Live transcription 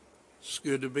It's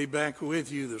good to be back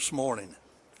with you this morning,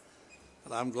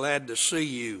 and I'm glad to see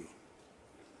you.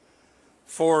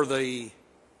 For the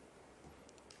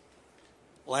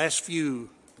last few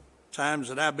times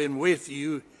that I've been with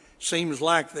you, seems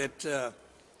like that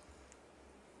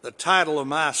the title of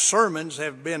my sermons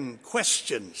have been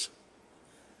questions.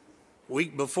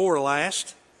 Week before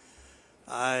last,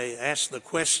 I asked the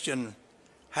question,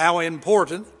 how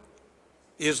important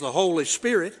is the Holy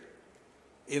Spirit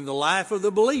in the life of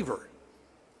the believer?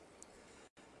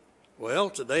 Well,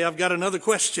 today I've got another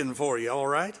question for you, all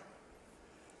right?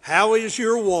 How is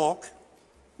your walk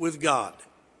with God?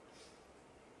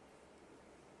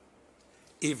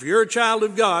 If you're a child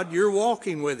of God, you're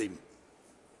walking with Him.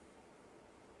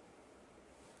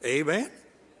 Amen?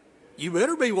 You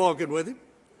better be walking with Him.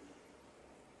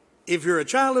 If you're a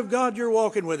child of God, you're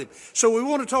walking with Him. So we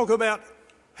want to talk about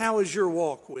how is your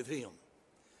walk with Him.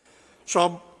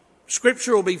 So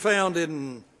Scripture will be found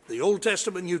in the Old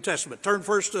Testament and New Testament. Turn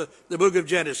first to the book of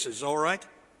Genesis, all right?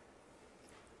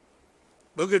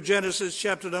 Book of Genesis,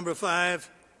 chapter number 5.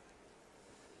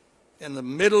 In the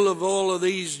middle of all of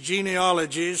these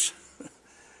genealogies,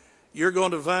 you're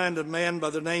going to find a man by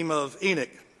the name of Enoch.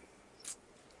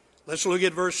 Let's look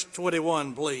at verse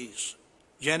 21, please.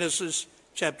 Genesis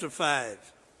chapter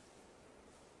 5.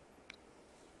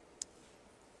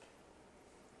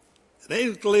 And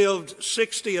Enoch lived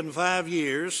 65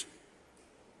 years,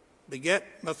 begat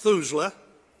Methuselah.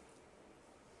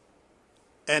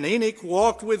 And Enoch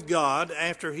walked with God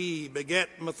after he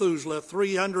begat Methuselah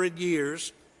 300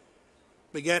 years,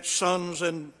 begat sons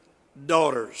and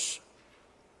daughters.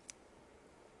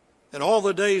 And all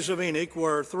the days of Enoch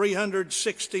were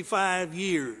 365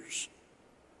 years.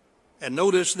 And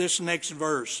notice this next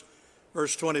verse,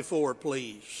 verse 24,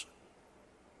 please.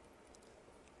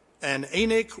 And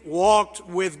Enoch walked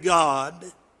with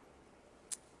God,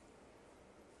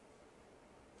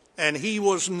 and he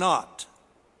was not,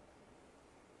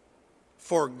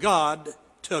 for God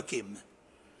took him.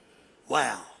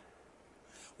 Wow.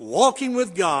 Walking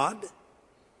with God,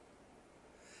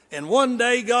 and one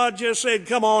day God just said,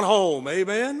 come on home.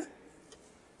 Amen?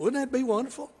 Wouldn't that be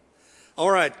wonderful? All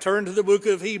right, turn to the book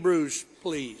of Hebrews,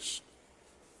 please.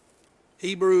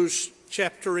 Hebrews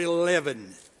chapter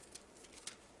 11.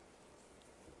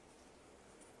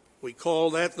 We call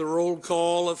that the roll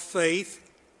call of faith.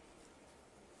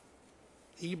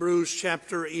 Hebrews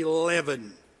chapter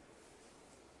 11.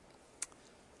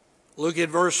 Look at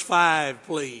verse 5,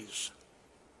 please.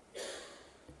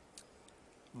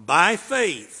 By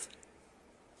faith.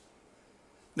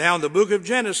 Now in the book of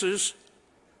Genesis,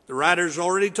 the writer's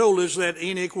already told us that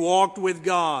Enoch walked with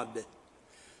God.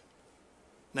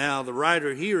 Now the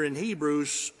writer here in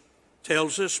Hebrews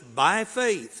tells us by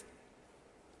faith.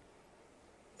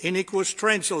 Enoch was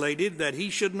translated that he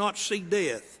should not see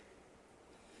death,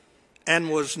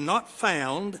 and was not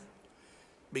found,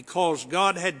 because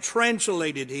God had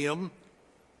translated him.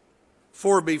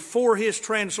 For before his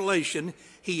translation,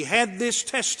 he had this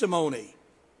testimony.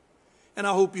 And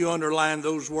I hope you underline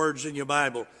those words in your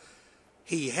Bible.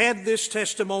 He had this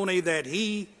testimony that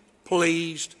he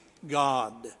pleased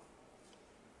God.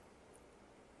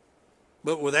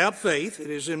 But without faith,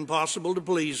 it is impossible to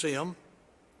please him.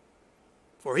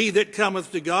 For he that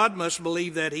cometh to God must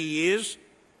believe that he is,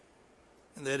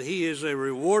 and that he is a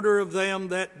rewarder of them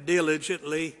that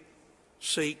diligently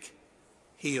seek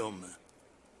him.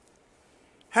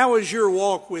 How is your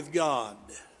walk with God?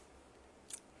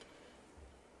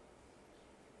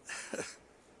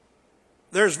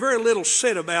 There's very little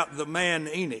said about the man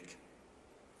Enoch.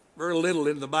 Very little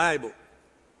in the Bible.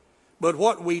 But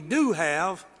what we do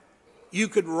have, you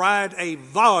could write a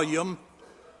volume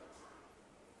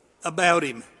about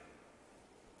him.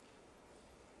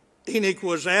 Enoch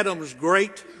was Adam's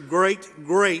great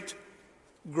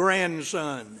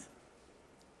grandson,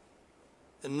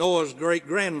 and Noah's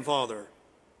great-grandfather.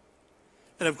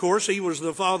 And of course, he was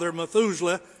the father of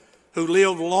Methuselah, who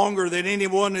lived longer than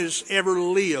anyone has ever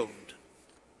lived.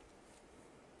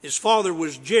 His father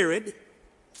was Jared.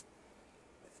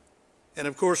 And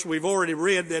of course, we've already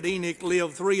read that Enoch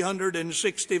lived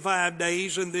 365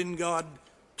 days, and then God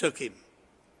took him.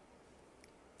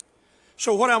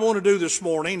 So what I want to do this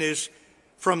morning is,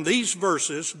 from these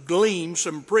verses, glean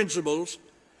some principles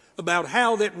about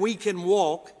how that we can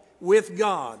walk with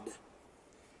God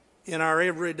in our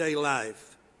everyday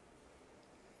life.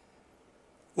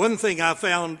 One thing I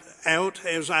found out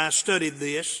as I studied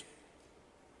this,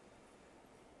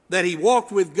 that he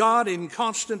walked with God in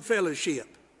constant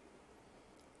fellowship.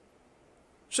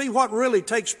 See what really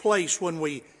takes place when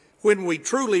we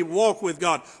truly walk with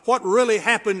God. What really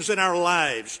happens in our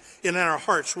lives, in our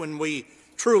hearts when we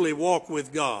truly walk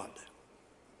with God.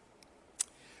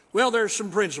 Well, there's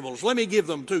some principles. Let me give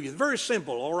them to you. Very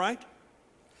simple, all right?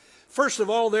 First of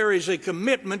all, there is a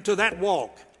commitment to that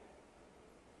walk.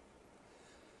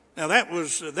 Now,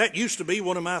 that used to be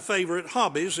one of my favorite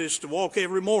hobbies, is to walk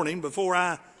every morning before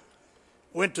I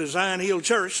went to Zion Hill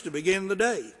Church to begin the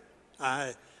day.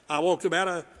 I walked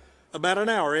about an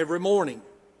hour every morning.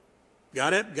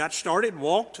 Got up, got started,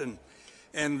 walked,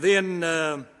 and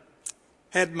then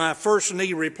had my first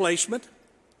knee replacement.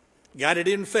 Got it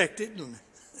infected and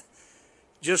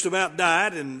just about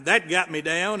died, and that got me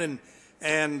down.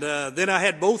 And then I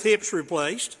had both hips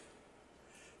replaced,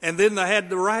 and then I had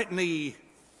the right knee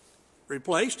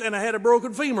replaced, and I had a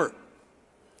broken femur.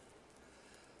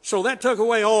 So that took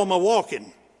away all my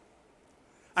walking.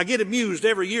 I get amused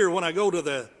every year when I go to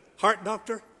the heart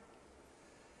doctor.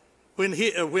 When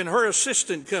her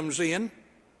assistant comes in,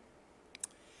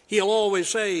 he'll always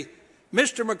say,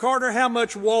 "Mr. McCarter, how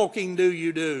much walking do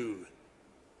you do?"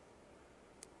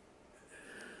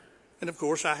 And of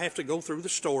course, I have to go through the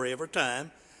story every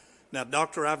time. "Now,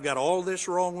 doctor, I've got all this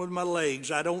wrong with my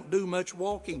legs. I don't do much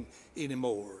walking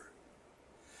anymore."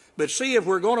 But see, if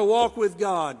we're going to walk with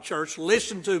God, church,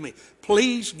 listen to me.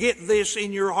 Please get this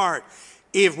in your heart.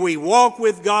 If we walk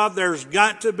with God, there's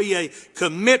got to be a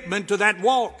commitment to that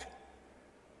walk.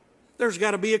 There's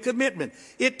got to be a commitment.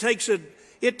 It takes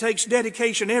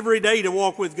dedication every day to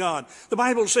walk with God. The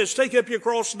Bible says, take up your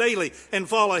cross daily and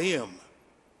follow Him.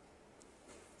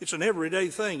 It's an everyday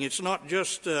thing. It's not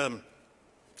just,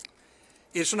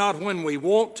 it's not when we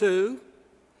want to,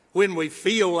 when we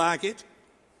feel like it,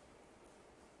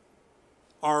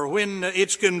 or when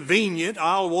it's convenient,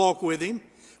 I'll walk with Him.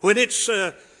 When it's,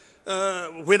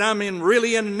 when I'm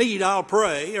really in need, I'll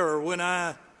pray. Or when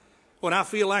I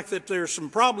feel like that there's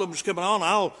some problems coming on,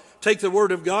 I'll take the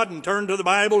Word of God and turn to the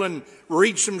Bible and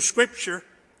read some Scripture.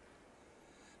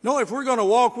 No, if we're going to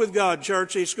walk with God,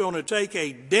 church, it's going to take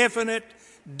a definite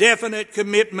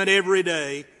commitment every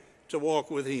day to walk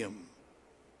with Him.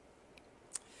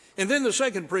 And then the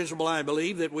second principle, I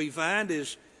believe, that we find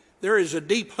is there is a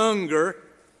deep hunger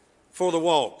for the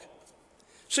walk.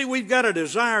 See, we've got a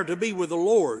desire to be with the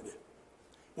Lord.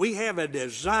 We have a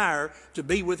desire to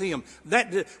be with Him.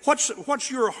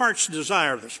 What's your heart's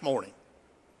desire this morning?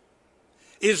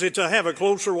 Is it to have a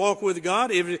closer walk with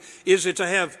God? Is it to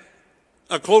have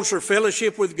a closer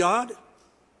fellowship with God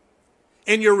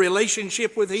in your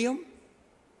relationship with Him?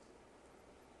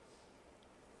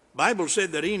 The Bible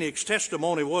said that Enoch's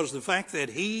testimony was the fact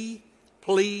that he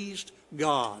pleased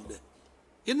God.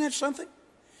 Isn't that something?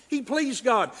 He pleased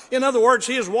God. In other words,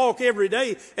 his walk every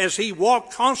day, as he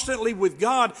walked constantly with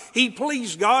God, he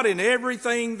pleased God in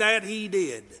everything that he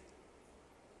did.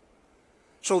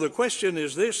 So the question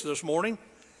is this morning: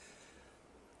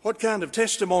 what kind of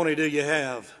testimony do you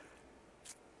have?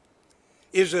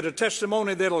 Is it a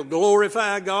testimony that'll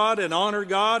glorify God and honor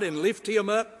God and lift Him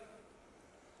up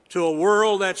to a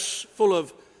world that's full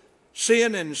of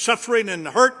sin and suffering and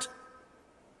hurt?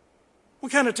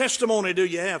 What kind of testimony do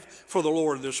you have for the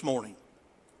Lord this morning?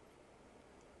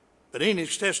 But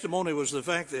Enoch's testimony was the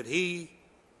fact that he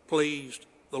pleased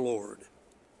the Lord.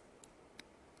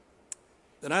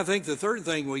 Then I think the third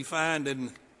thing we find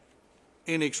in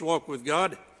Enoch's walk with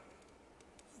God,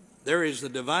 there is the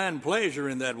divine pleasure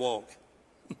in that walk.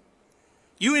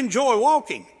 You enjoy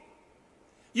walking.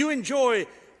 You enjoy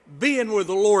being with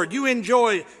the Lord. You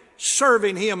enjoy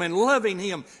serving Him and loving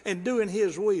Him and doing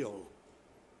His will.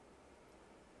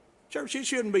 Church, it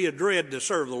shouldn't be a dread to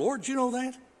serve the Lord. Do you know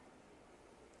that? It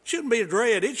shouldn't be a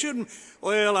dread. It shouldn't,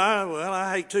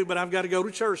 I hate to, but I've got to go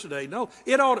to church today. No,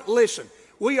 listen,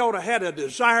 we ought to have a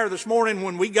desire this morning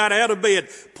when we got out of bed.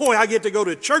 Boy, I get to go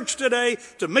to church today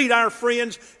to meet our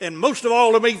friends, and most of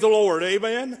all to meet the Lord.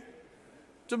 Amen?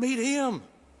 To meet Him,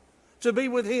 to be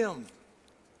with Him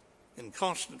in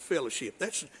constant fellowship.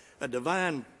 That's a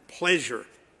divine pleasure.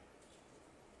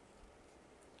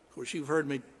 Of course, you've heard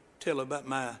me tell about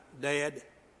my dad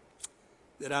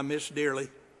that I miss dearly.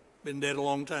 Been dead a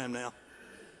long time now.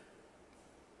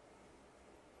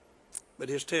 But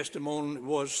his testimony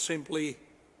was simply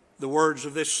the words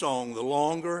of this song: the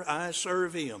longer I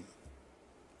serve Him,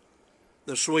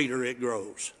 the sweeter it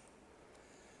grows.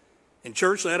 And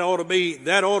church, that ought to be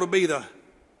the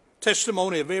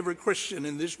testimony of every Christian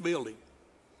in this building.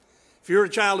 If you're a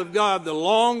child of God, the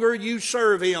longer you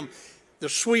serve Him, the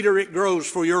sweeter it grows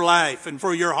for your life and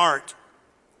for your heart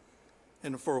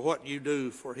and for what you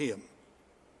do for Him.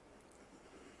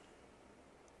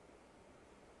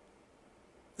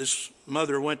 This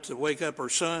mother went to wake up her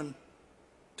son.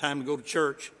 Time to go to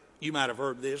church. You might have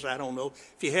heard this. I don't know.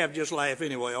 If you have, just laugh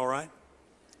anyway, all right?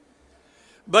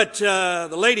 But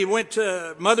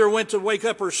the mother went to wake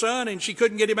up her son, and she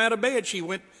couldn't get him out of bed. She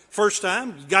went first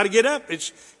time, you got to get up.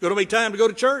 It's going to be time to go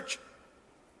to church.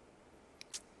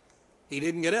 He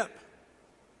didn't get up.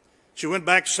 She went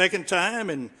back second time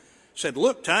and said,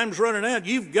 look, time's running out.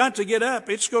 You've got to get up.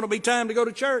 It's going to be time to go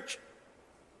to church.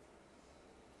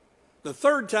 The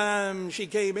third time she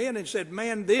came in and said,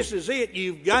 man, this is it.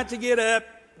 You've got to get up.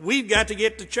 We've got to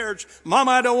get to church. Mom,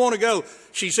 I don't want to go.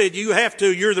 She said, you have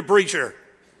to. You're the preacher.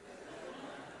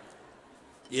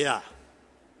 Yeah.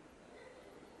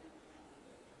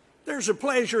 There's a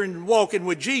pleasure in walking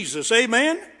with Jesus.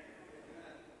 Amen?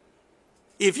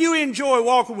 If you enjoy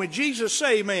walking with Jesus,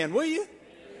 say amen, will you?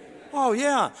 Oh,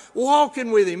 yeah. Walking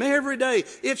with Him every day.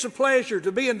 It's a pleasure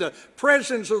to be in the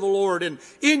presence of the Lord and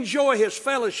enjoy His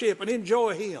fellowship and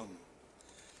enjoy Him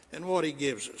and what He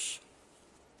gives us.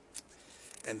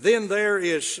 And then there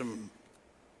is some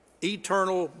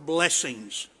eternal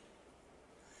blessings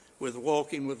with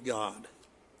walking with God.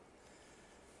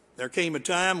 There came a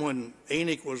time when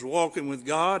Enoch was walking with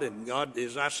God, and God,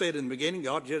 as I said in the beginning,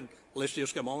 God said, let's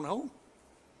just come on home.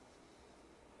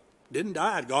 Didn't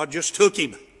die. God just took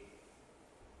him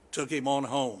on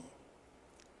home.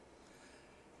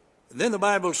 And then the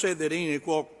Bible said that Enoch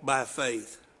walked by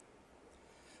faith.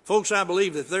 Folks, I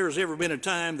believe that if there's ever been a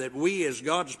time that we as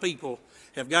God's people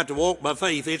have got to walk by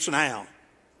faith, it's now.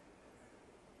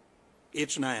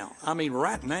 It's now. I mean,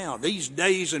 right now, these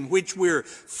days in which we're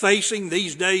facing,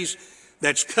 these days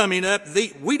that's coming up,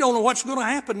 we don't know what's going to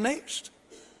happen next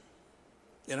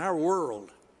in our world.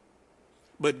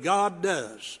 But God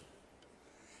does.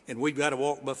 And we've got to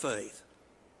walk by faith.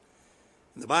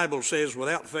 And the Bible says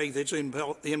without faith it's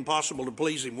impossible to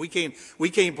please Him. We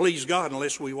can't please God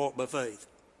unless we walk by faith.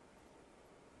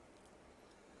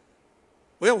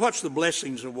 Well, what's the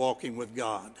blessings of walking with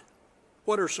God?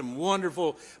 What are some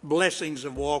wonderful blessings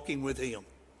of walking with Him?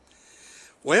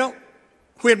 Well,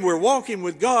 when we're walking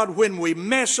with God, when we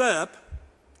mess up,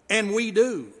 and we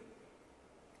do.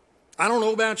 I don't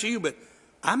know about you, but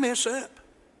I mess up.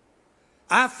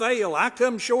 I fail. I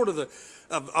come short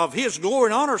of His glory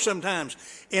and honor sometimes.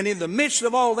 And in the midst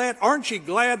of all that, aren't you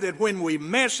glad that when we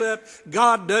mess up,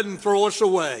 God doesn't throw us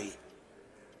away?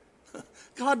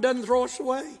 God doesn't throw us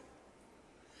away.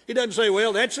 He doesn't say,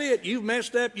 well, that's it. You've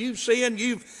messed up. You've sinned.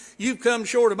 You've come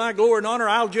short of my glory and honor.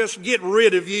 I'll just get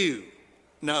rid of you.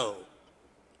 No.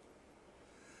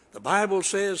 The Bible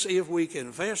says if we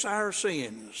confess our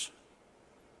sins,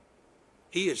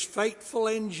 He is faithful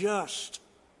and just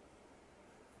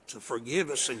to forgive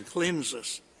us and cleanse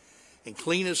us and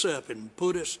clean us up and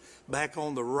put us back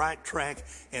on the right track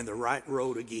and the right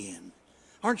road again.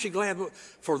 Aren't you glad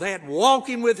for that?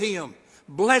 Walking with Him,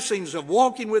 blessings of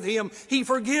walking with Him. He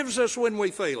forgives us when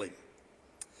we fail Him.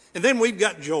 And then we've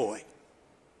got joy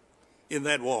in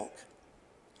that walk.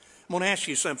 I'm going to ask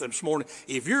you something this morning.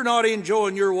 If you're not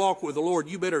enjoying your walk with the Lord,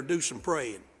 you better do some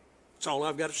praying. That's all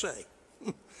I've got to say.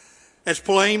 That's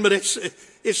plain, but it's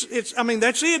I mean,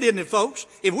 that's it, isn't it, folks?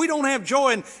 If we don't have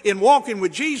joy in walking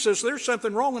with Jesus, there's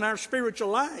something wrong in our spiritual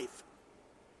life.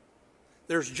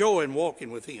 There's joy in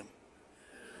walking with Him.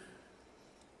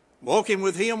 Walking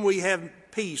with Him, we have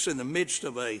peace in the midst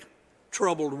of a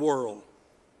troubled world.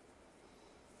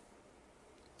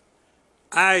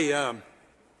 I'll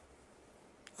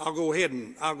go ahead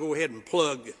and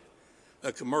plug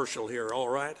a commercial here, all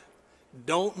right?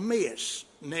 Don't miss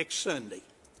next Sunday.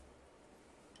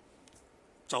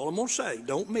 That's all I'm going to say.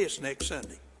 Don't miss next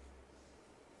Sunday.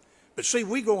 But see,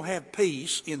 we're going to have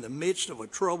peace in the midst of a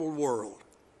troubled world.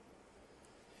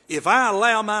 If I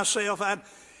allow myself,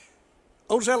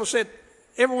 Old Zeller said,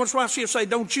 every once in a while she'll say,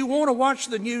 don't you want to watch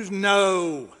the news?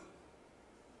 No.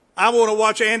 I want to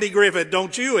watch Andy Griffith,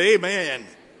 don't you? Amen.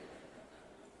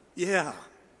 Yeah.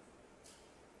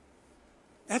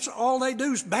 That's all they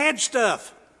do is bad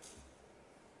stuff.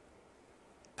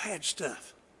 Bad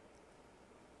stuff.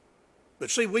 But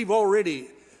see,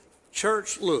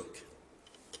 church, look.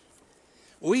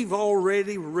 We've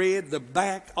already read the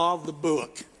back of the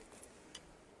book.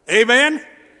 Amen?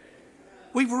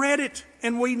 We've read it,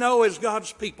 and we know as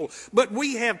God's people. But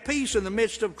we have peace in the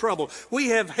midst of trouble. We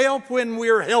have help when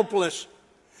we're helpless.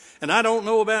 And I don't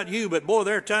know about you, but boy,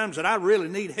 there are times that I really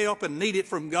need help and need it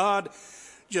from God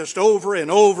just over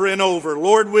and over and over.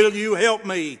 Lord, will you help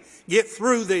me get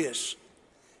through this?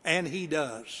 And He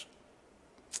does.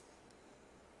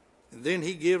 And then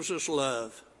He gives us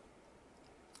love.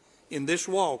 In this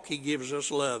walk, He gives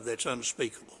us love that's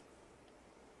unspeakable.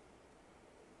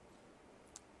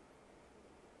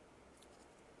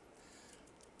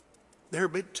 There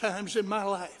have been times in my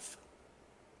life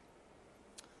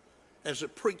as a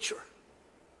preacher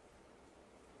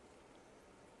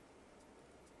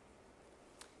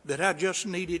that I just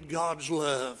needed God's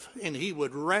love, and He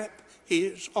would wrap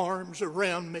His arms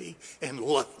around me and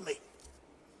love me.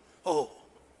 Oh,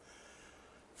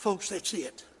 folks, that's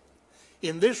it.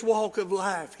 In this walk of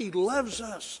life, He loves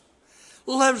us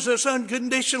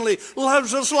unconditionally,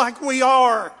 loves us like we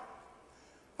are.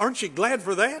 Aren't you glad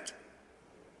for that?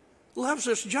 Loves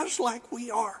us just like we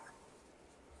are.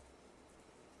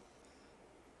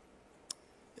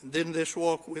 And then this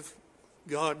walk with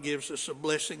God gives us a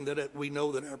blessing that we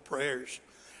know that our prayers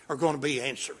are going to be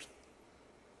answered.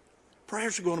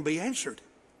 Prayers are going to be answered.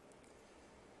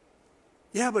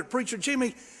 Yeah, but Preacher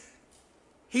Jimmy,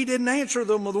 He didn't answer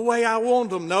them the way I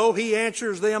want them. No, He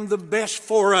answers them the best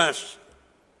for us.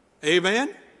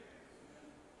 Amen?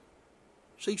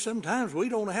 See, sometimes we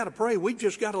don't know how to pray. We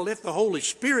just got to let the Holy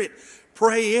Spirit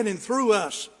pray in and through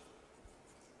us.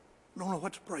 We don't know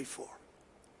what to pray for.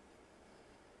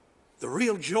 The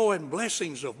real joy and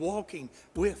blessings of walking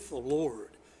with the Lord.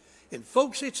 And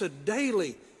folks, it's a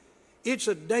daily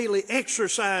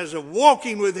exercise of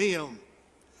walking with Him.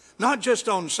 Not just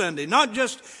on Sunday, not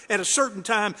just at a certain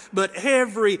time, but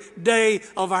every day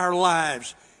of our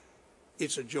lives.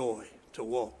 It's a joy to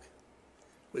walk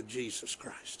with Jesus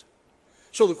Christ.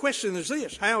 So the question is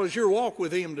this: how is your walk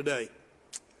with Him today?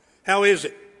 How is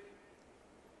it?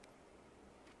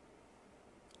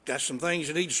 Got some things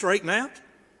you need to straighten out?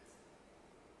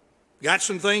 Got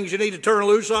some things you need to turn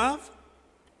loose of?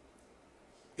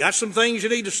 Got some things you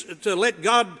need to let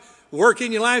God work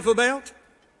in your life about?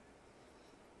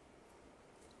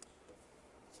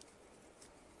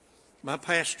 My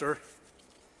pastor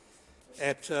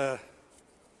at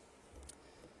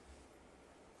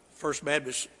First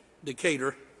Baptist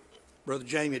Decatur, Brother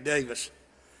Jamie Davis,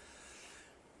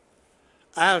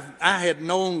 I had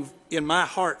known in my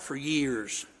heart for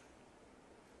years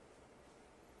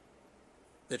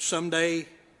that someday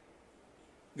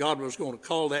God was going to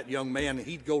call that young man and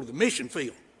he'd go to the mission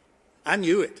field. I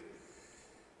knew it.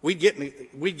 We'd get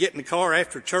in the car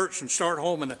after church and start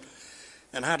home,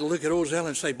 and I'd look at Ozell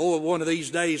and say, boy, one of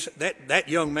these days that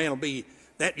young man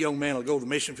will go to the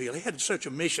mission field. He had such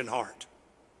a mission heart.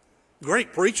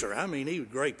 Great preacher. I mean, he was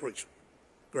a great preacher.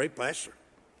 Great pastor.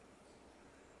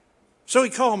 So he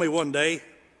called me one day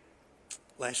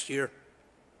last year.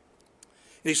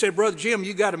 And he said, Brother Jim,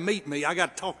 you got to meet me. I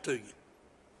got to talk to you.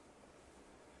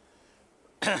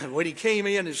 When he came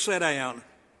in and sat down,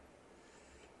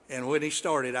 and when he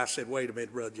started, I said, wait a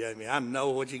minute, Brother Jamie, I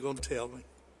know what you're going to tell me.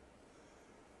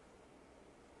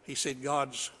 He said,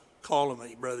 God's calling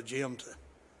me, Brother Jim, to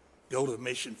go to the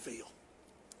mission field.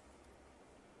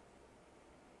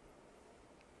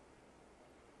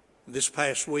 This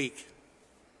past week,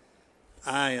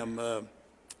 I'm not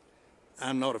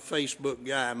a Facebook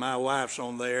guy. My wife's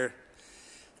on there.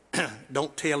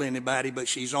 Don't tell anybody, but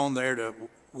she's on there to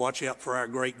watch out for our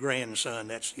great-grandson.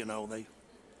 That's,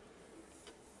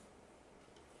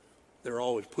 they're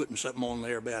always putting something on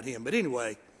there about him. But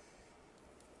anyway,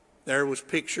 there was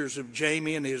pictures of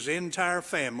Jamie and his entire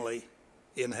family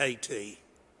in Haiti.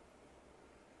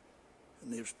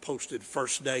 And it was posted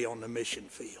first day on the mission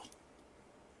field.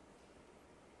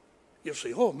 You'll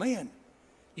say, oh man,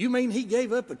 you mean he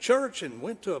gave up a church and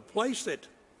went to a place that...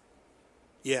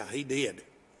 Yeah, he did.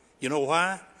 You know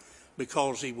why?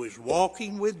 Because he was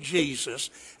walking with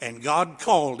Jesus and God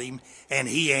called him and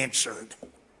he answered.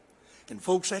 And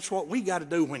folks, that's what we got to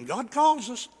do when God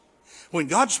calls us. When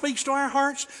God speaks to our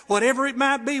hearts, whatever it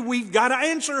might be, we've got to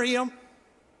answer Him.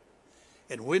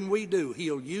 And when we do,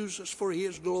 He'll use us for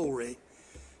His glory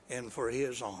and for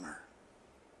His honor.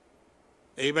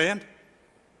 Amen?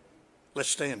 Let's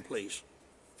stand, please.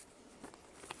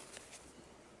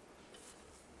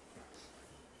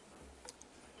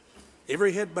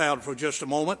 Every head bowed for just a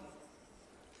moment.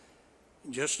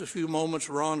 In just a few moments,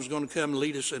 Ron's going to come and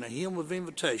lead us in a hymn of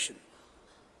invitation.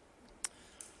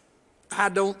 I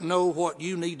don't know what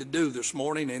you need to do this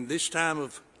morning in this time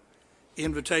of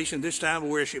invitation, this time of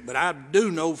worship, but I do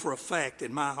know for a fact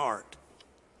in my heart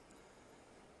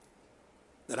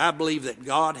that I believe that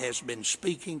God has been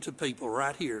speaking to people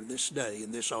right here this day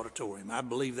in this auditorium. I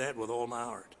believe that with all my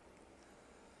heart.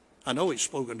 I know He's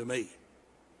spoken to me.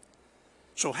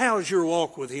 So how is your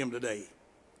walk with Him today?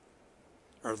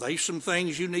 Are there some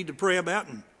things you need to pray about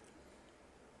and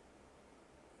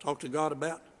talk to God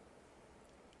about?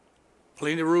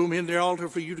 Plenty of room in the altar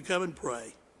for you to come and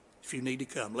pray if you need to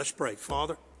come. Let's pray.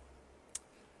 Father,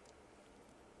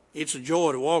 it's a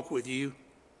joy to walk with You.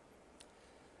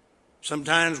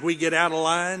 Sometimes we get out of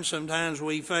line. Sometimes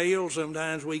we fail.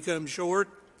 Sometimes we come short.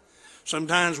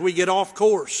 Sometimes we get off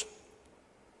course.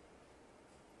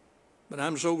 But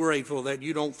I'm so grateful that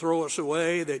You don't throw us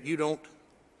away, that You don't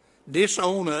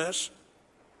disown us,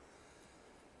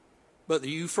 but that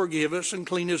you forgive us and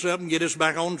clean us up and get us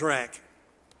back on track.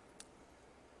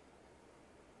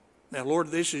 Now, Lord,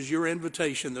 this is your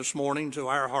invitation this morning to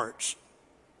our hearts.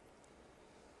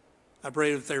 I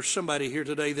pray if there's somebody here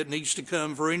today that needs to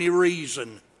come for any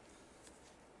reason,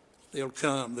 they'll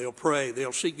come, they'll pray,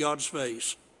 they'll seek God's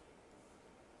face,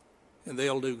 and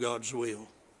they'll do God's will.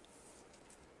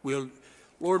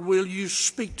 Lord, will you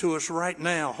speak to us right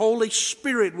now? Holy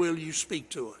Spirit, will you speak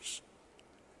to us?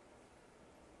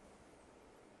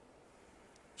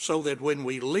 So that when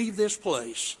we leave this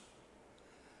place,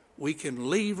 we can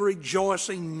leave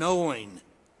rejoicing, knowing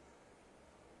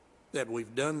that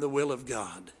we've done the will of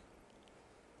God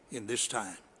in this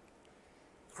time.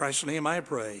 In Christ's name I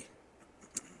pray.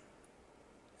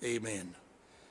 Amen.